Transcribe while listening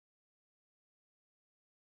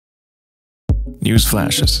News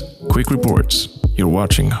flashes, quick reports. You're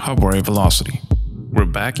watching Hawaii Velocity. We're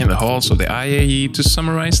back in the halls of the IAE to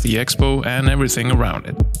summarize the expo and everything around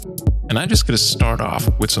it. And I just gotta start off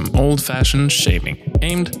with some old-fashioned shaming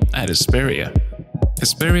aimed at Hesperia.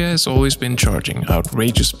 Hesperia has always been charging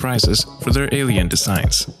outrageous prices for their alien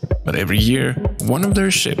designs, but every year one of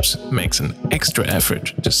their ships makes an extra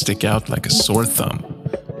effort to stick out like a sore thumb.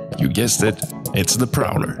 You guessed it, it's the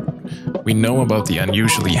Prowler. We know about the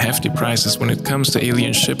unusually hefty prices when it comes to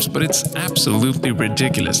alien ships, but it's absolutely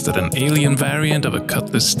ridiculous that an alien variant of a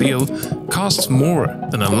Cutlass Steel costs more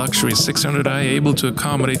than a luxury 600i able to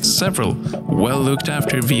accommodate several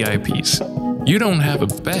well-looked-after VIPs. You don't have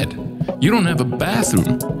a bed, you don't have a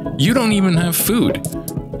bathroom, you don't even have food.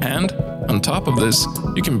 And, on top of this,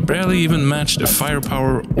 you can barely even match the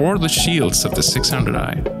firepower or the shields of the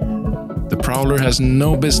 600i. The Prowler has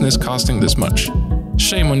no business costing this much.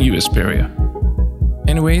 Shame on you, Hesperia.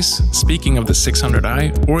 Anyways, speaking of the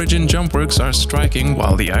 600i, Origin Jumpworks are striking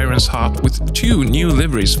while the iron's hot with 2 new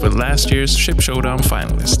liveries for last year's Ship Showdown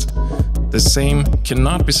finalists. The same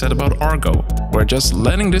cannot be said about Argo, where just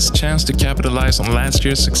letting this chance to capitalize on last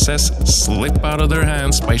year's success slip out of their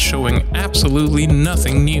hands by showing absolutely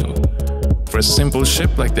nothing new. For a simple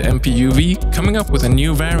ship like the MPUV, coming up with a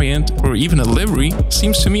new variant or even a livery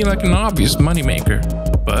seems to me like an obvious moneymaker.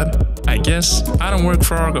 But I guess I don't work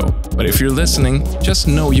for Argo. But if you're listening, just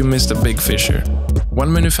know you missed a big fish here.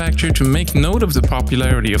 One manufacturer to make note of the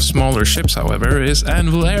popularity of smaller ships, however, is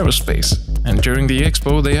Anvil Aerospace. And during the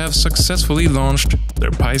expo they have successfully launched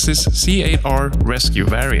their Pisces C8R Rescue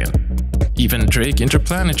variant. Even Drake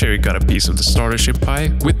Interplanetary got a piece of the starter ship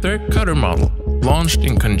pie with their Cutter model, launched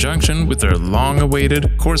in conjunction with their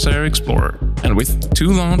long-awaited Corsair Explorer. And with 2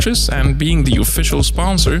 launches and being the official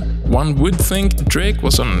sponsor, one would think Drake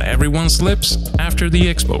was on everyone's lips after the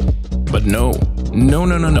expo. But no,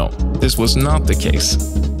 this was not the case.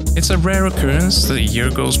 It's a rare occurrence that a year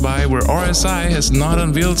goes by where RSI has not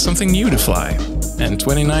unveiled something new to fly, and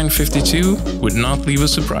 2952 would not leave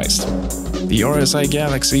us surprised. The RSI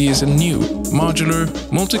Galaxy is a new, modular,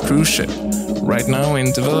 multi-crew ship, right now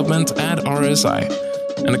in development at RSI.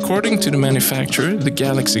 And according to the manufacturer, the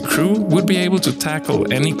Galaxy crew would be able to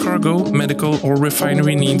tackle any cargo, medical or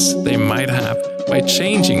refinery needs they might have by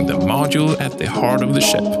changing the module at the heart of the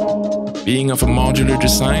ship. Being of a modular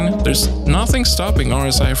design, there's nothing stopping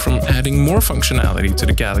RSI from adding more functionality to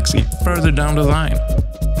the Galaxy further down the line.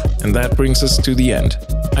 And that brings us to the end.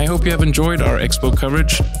 I hope you have enjoyed our expo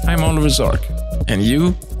coverage. I'm Oliver Zark, and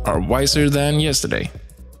you are wiser than yesterday.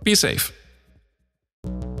 Be safe.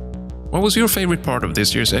 What was your favorite part of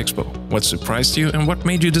this year's expo? What surprised you and what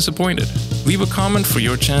made you disappointed? Leave a comment for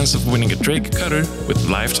your chance of winning a Drake Cutter with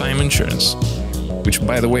lifetime insurance. Which,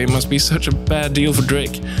 by the way, must be such a bad deal for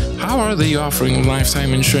Drake. How are they offering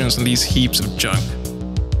lifetime insurance on these heaps of junk?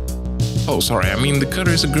 Oh, sorry, I mean the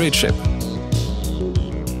Cutter is a great ship.